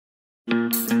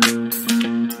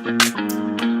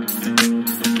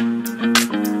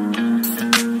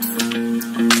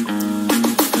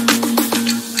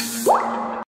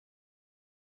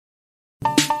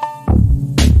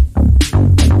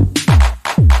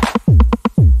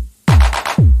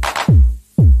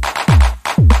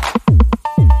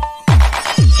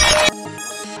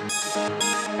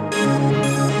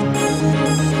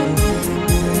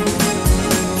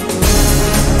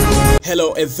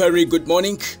Hello, a very good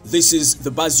morning. This is the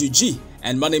Buzz UG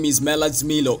and my name is Melads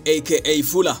Milo aka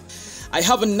Fula. I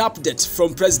have an update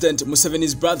from President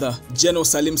Museveni's brother, General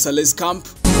Salim Saleh's camp.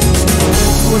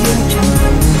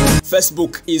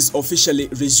 Facebook is officially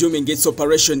resuming its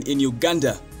operation in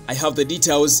Uganda. I have the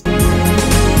details.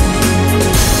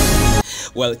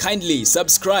 Well, kindly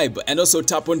subscribe and also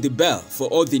tap on the bell for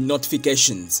all the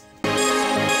notifications.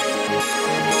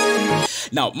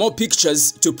 Now, more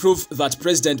pictures to prove that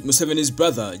President Museveni's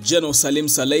brother, General Salim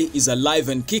Saleh, is alive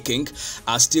and kicking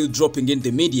are still dropping in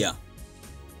the media.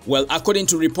 Well, according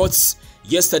to reports,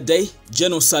 yesterday,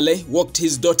 General Saleh walked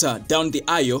his daughter down the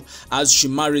aisle as she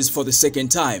marries for the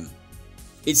second time.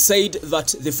 It's said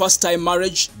that the first-time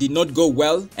marriage did not go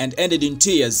well and ended in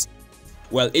tears.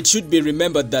 Well, it should be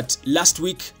remembered that last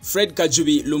week, Fred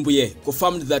Kajubi Lumbuye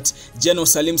confirmed that General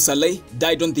Salim Saleh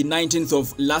died on the 19th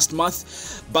of last month,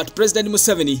 but President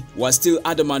Museveni was still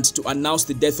adamant to announce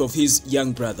the death of his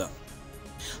young brother.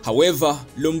 However,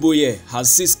 Lumbuye has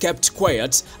since kept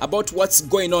quiet about what's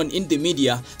going on in the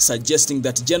media, suggesting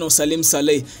that General Salim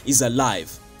Saleh is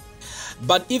alive.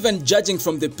 But even judging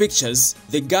from the pictures,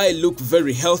 the guy looked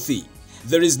very healthy.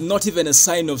 There is not even a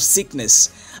sign of sickness.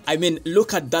 I mean,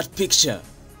 look at that picture.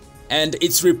 And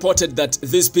it's reported that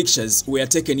these pictures were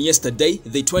taken yesterday,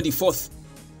 the 24th.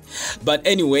 But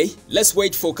anyway, let's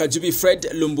wait for Kajubi Fred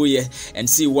Lumbuye and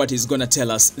see what he's gonna tell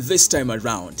us this time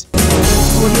around.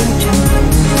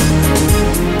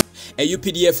 A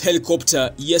UPDF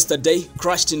helicopter yesterday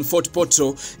crashed in Fort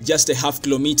Portal, just a half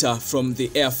kilometer from the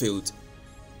airfield.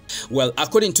 Well,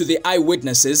 according to the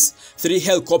eyewitnesses, 3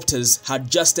 helicopters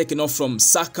had just taken off from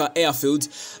Saka airfield,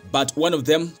 but one of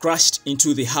them crashed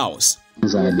into the house.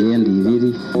 So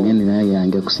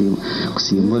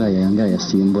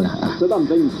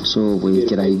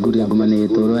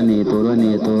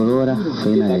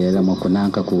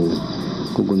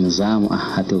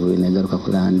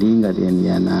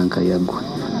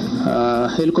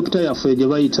helicopter yaffe gye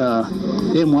bayita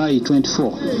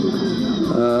MI-24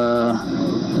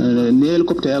 ne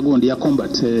helicopter yagundi ya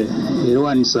combat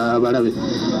erwanisa abalabe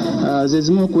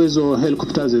zezimu ku ezo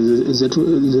helicopter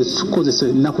zetukozesa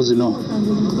ennaku zino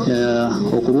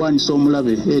okulwanisa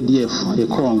omulabe ADF e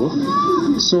Congo.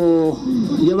 So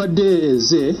yabadde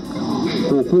eze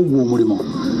okugwa omulimo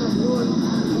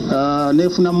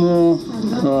nefunamu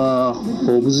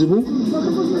obuzibu.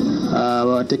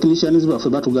 Technicians baffe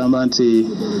batugamba nti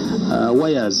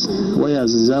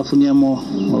wires zafunyemu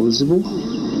obuzibu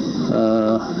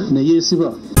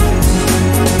neyesiba.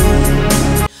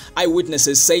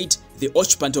 Eyewitnesses said the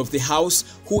occupant of the house,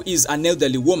 who is an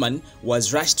elderly woman,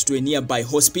 was rushed to a nearby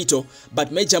hospital,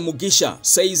 but Major Mugisha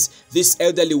says this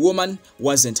elderly woman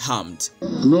wasn't harmed.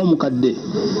 N'omukadde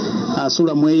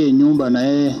asula mu eyo ennyumba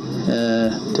naye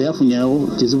teyafunyewo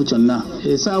kizibu kyonna.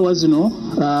 Essaawa zino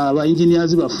aba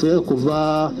engineers baffe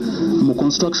kuva mu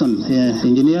construction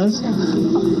engineers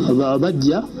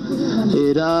bajja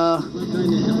era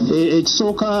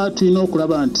ekisooka tulina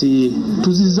okulaba nti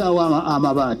tuzizaawo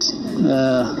amabaati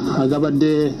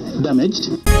agabadde damaged.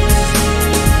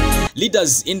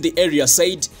 Leaders in the area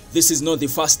said this is not the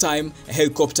first time a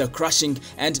helicopter crashing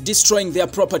and destroying their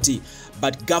property,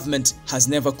 but government has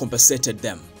never compensated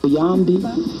them. Yambi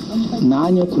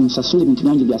nanyo kunsasule bintu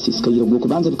byanjye byasisikayira ubwo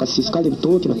kubanza bikasisikale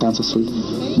bitoke batansasule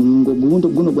ngo gundo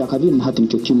guno bwa kabiri hati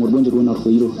nicyo kimwe rwonje rwona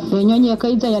rwiro enyonye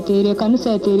yakaiza yatere kanisa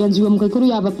yatere nziwe mukekuru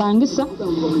yabapangisa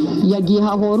yagiye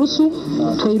hahorusu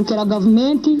twirukira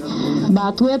government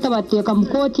batweta bateka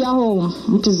mukoti aho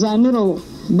mutizaniro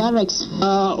barracks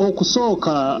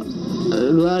okusooka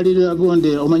lwali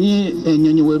lwagonde omanyi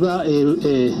enyonyi weba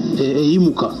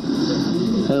eyimuka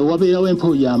wabeerawo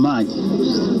empewo y'amaanyi.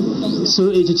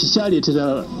 So ekyo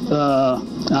kikyaleetera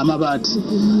amabaati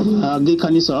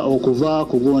g'ekkanisa okuva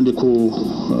ku gonde ku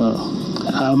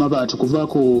amabaati kuva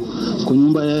ku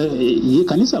nyumba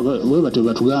y'ekkanisa bwe batyo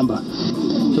batugamba.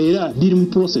 Era biri mu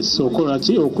process okola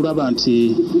ki okulaba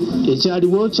nti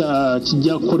ekyaliwo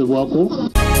kijja kukolebwako.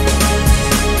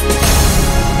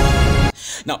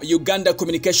 Now, Uganda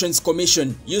Communications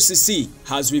Commission, UCC,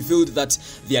 has revealed that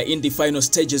they are in the final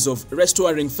stages of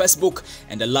restoring Facebook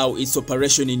and allow its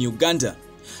operation in Uganda.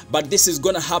 but this is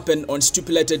going to happen on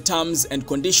stipulated terms and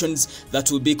conditions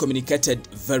that will be communicated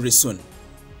very soon.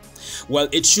 Well,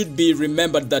 it should be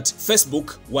remembered that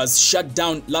Facebook was shut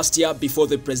down last year before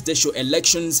the presidential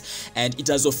elections, and it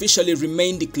has officially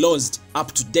remained closed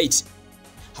up to date.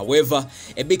 However,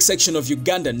 a big section of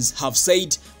Ugandans have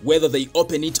said whether they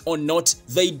open it or not,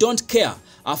 they don't care.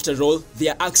 After all, they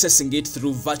are accessing it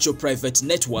through virtual private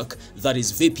network, that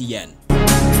is VPN.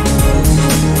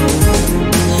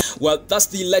 Well, that's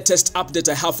the latest update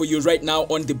I have for you right now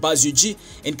on the Buzz UG.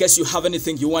 In case you have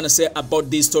anything you want to say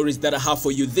about these stories that I have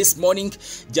for you this morning,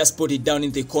 just put it down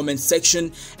in the comment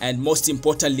section. And most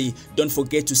importantly, don't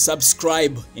forget to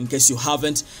subscribe in case you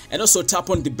haven't, and also tap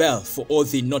on the bell for all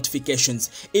the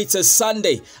notifications. It's a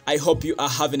Sunday. I hope you are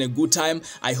having a good time.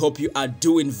 I hope you are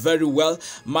doing very well.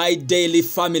 My daily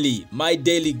family, my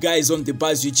daily guys on the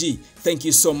Buzz UG, thank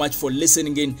you so much for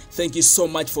listening in. Thank you so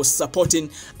much for supporting.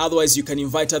 Otherwise, you can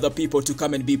invite other people to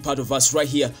come and be part of us right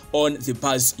here on the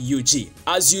Buzz UG.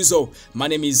 As usual, my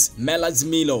name is Melaz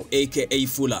Milo, aka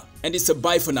Fuller, and it's a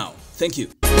bye for now. Thank you.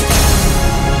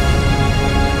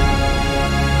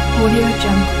 Audio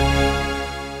Jungle.